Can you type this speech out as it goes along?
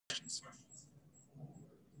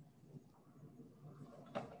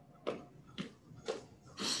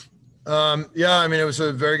Yeah, I mean, it was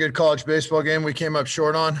a very good college baseball game. We came up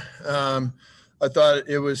short on. I thought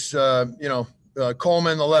it was,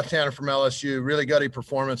 Coleman, the left-hander from LSU, really gutty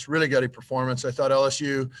performance. I thought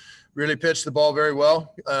LSU really pitched the ball very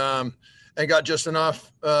well and got just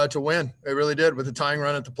enough to win. It really did, with a tying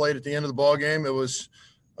run at the plate at the end of the ball game. It was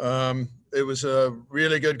a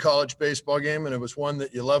really good college baseball game, and it was one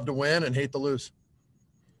that you love to win and hate to lose.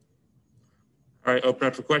 All right, open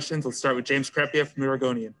up for questions. Let's start with James Crepia from the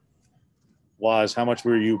Oregonian. Waz, how much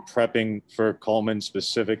were you prepping for Coleman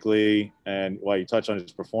specifically? And while you touch on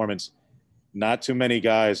his performance, not too many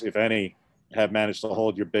guys, if any, have managed to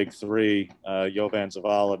hold your big three, Yovan,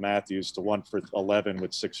 Zavala, Matthews, to 1 for 11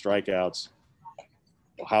 with 6 strikeouts.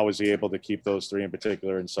 How was he able to keep those three in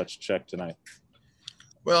particular in such check tonight?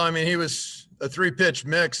 Well, I mean, he was a 3-pitch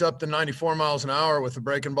mix up to 94 miles an hour with a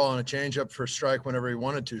breaking ball and a changeup for a strike whenever he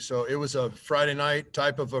wanted to. So it was a Friday night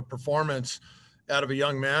type of a performance out of a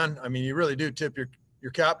young man. I mean, you really do tip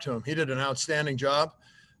your cap to him. He did an outstanding job.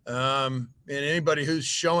 And anybody who's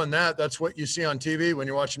showing that's what you see on TV when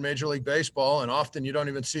you're watching Major League Baseball. And often you don't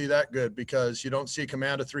even see that good because you don't see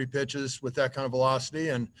command of 3 pitches with that kind of velocity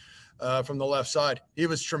and from the left side. He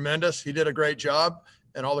was tremendous. He did a great job,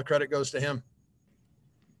 and all the credit goes to him.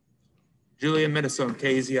 Julian Minnesota,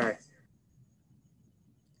 KZI.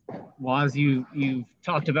 Waz, you've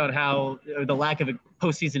talked about how the lack of a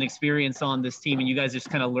postseason experience on this team, and you guys just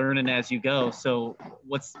kind of learning as you go. So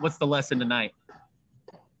what's the lesson tonight?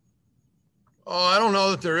 Oh, I don't know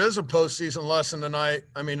that there is a postseason lesson tonight.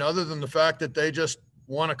 I mean, other than the fact that they just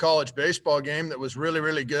won a college baseball game that was really,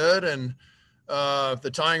 really good. And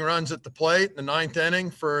the tying runs at the plate, the 9th inning,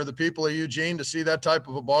 for the people of Eugene to see that type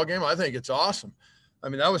of a ball game, I think it's awesome. I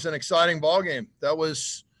mean, that was an exciting ball game. That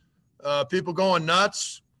was people going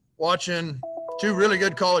nuts, watching 2 really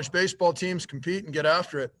good college baseball teams compete and get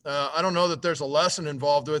after it. I don't know that there's a lesson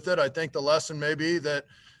involved with it. I think the lesson may be that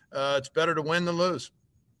it's better to win than lose.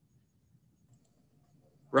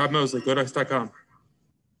 Rob Mosley, GoDucks.com.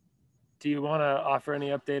 Do you want to offer any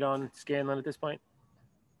update on Scanlon at this point?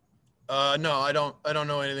 No, I don't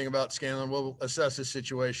know anything about Scanlon. We'll assess his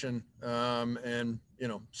situation and,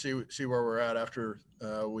 see where we're at after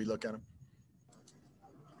we look at him.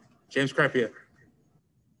 James Crepia.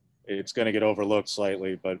 It's going to get overlooked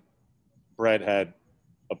slightly, but Brett had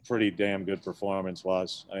a pretty damn good performance.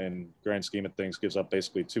 Was in grand scheme of things, gives up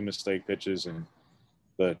basically 2 mistake pitches and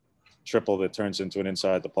the triple that turns into an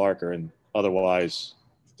inside the Parker, and otherwise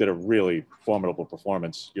did a really formidable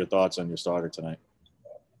performance. Your thoughts on your starter tonight?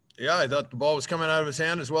 Yeah, I thought the ball was coming out of his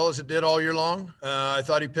hand as well as it did all year long. I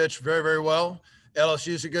thought he pitched very, very well.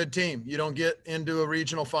 LSU's a good team. You don't get into a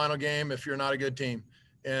regional final game if you're not a good team.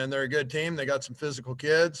 And they're a good team. They got some physical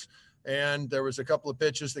kids. And there was a couple of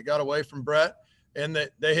pitches that got away from Brett, and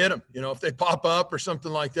they hit him. If they pop up or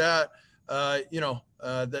something like that, that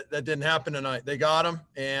didn't happen tonight. They got him,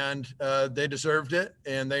 and they deserved it,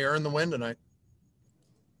 and they earned the win tonight.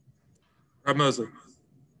 Rob Mosley.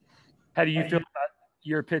 How do you feel about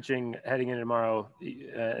your pitching heading into tomorrow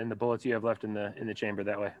and the bullets you have left in the chamber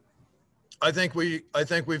that way? I think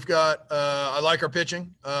we've got I like our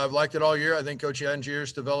pitching. I've liked it all year. I think Coach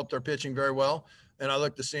Angier's developed our pitching very well, and I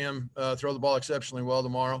look to see him throw the ball exceptionally well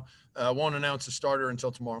tomorrow. Won't announce a starter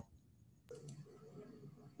until tomorrow.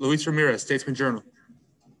 Luis Ramirez, Statesman Journal.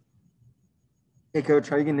 Hey, Coach,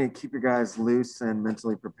 how are you going to keep your guys loose and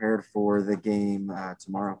mentally prepared for the game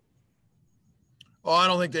tomorrow? Oh, I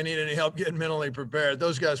don't think they need any help getting mentally prepared.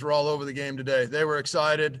 Those guys were all over the game today. They were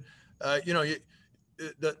excited.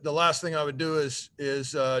 The last thing I would do is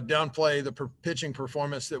downplay the pitching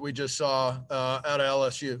performance that we just saw out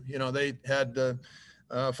of LSU. They had the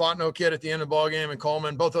Fontenot kid at the end of the ball game and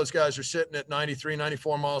Coleman. Both those guys are sitting at 93,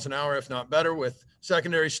 94 miles an hour, if not better, with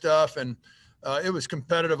secondary stuff. And it was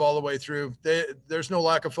competitive all the way through. There's no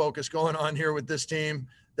lack of focus going on here with this team.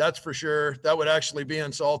 That's for sure. That would actually be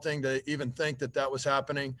insulting to even think that was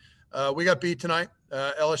happening. We got beat tonight.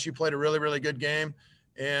 LSU played a really, really good game.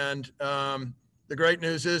 And the great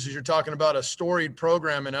news is you're talking about a storied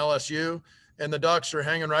program in LSU, and the Ducks are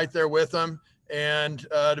hanging right there with them. And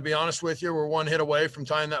to be honest with you, we're 1 hit away from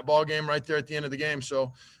tying that ball game right there at the end of the game.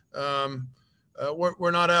 So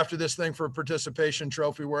we're not after this thing for a participation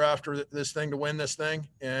trophy. We're after this thing to win this thing.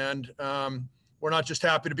 And we're not just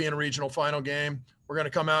happy to be in a regional final game. We're going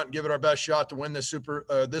to come out and give it our best shot to win this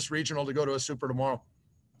regional to go to a super tomorrow.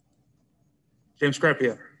 James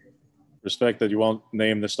Crepia. Respect that you won't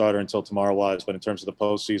name the starter until tomorrow, Wise, but in terms of the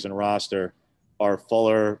postseason roster, are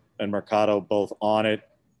Fuller and Mercado both on it?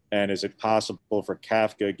 And is it possible for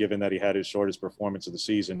Kafka, given that he had his shortest performance of the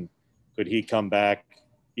season, could he come back,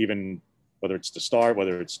 even whether it's to start,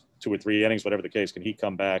 whether it's 2 or 3 innings, whatever the case, can he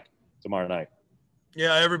come back tomorrow night?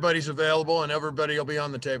 Yeah, everybody's available and everybody will be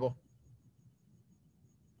on the table.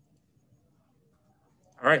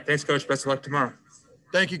 All right. Thanks, Coach. Best of luck tomorrow.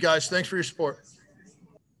 Thank you, guys. Thanks for your support.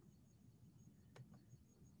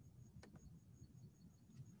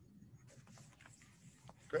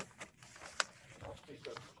 Great.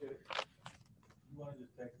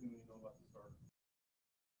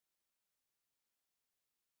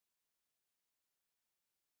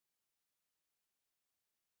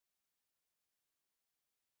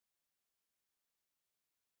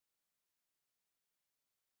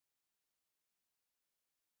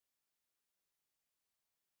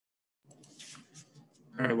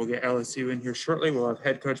 All right. We'll get LSU in here shortly. We'll have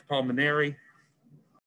head coach Paul Maneri,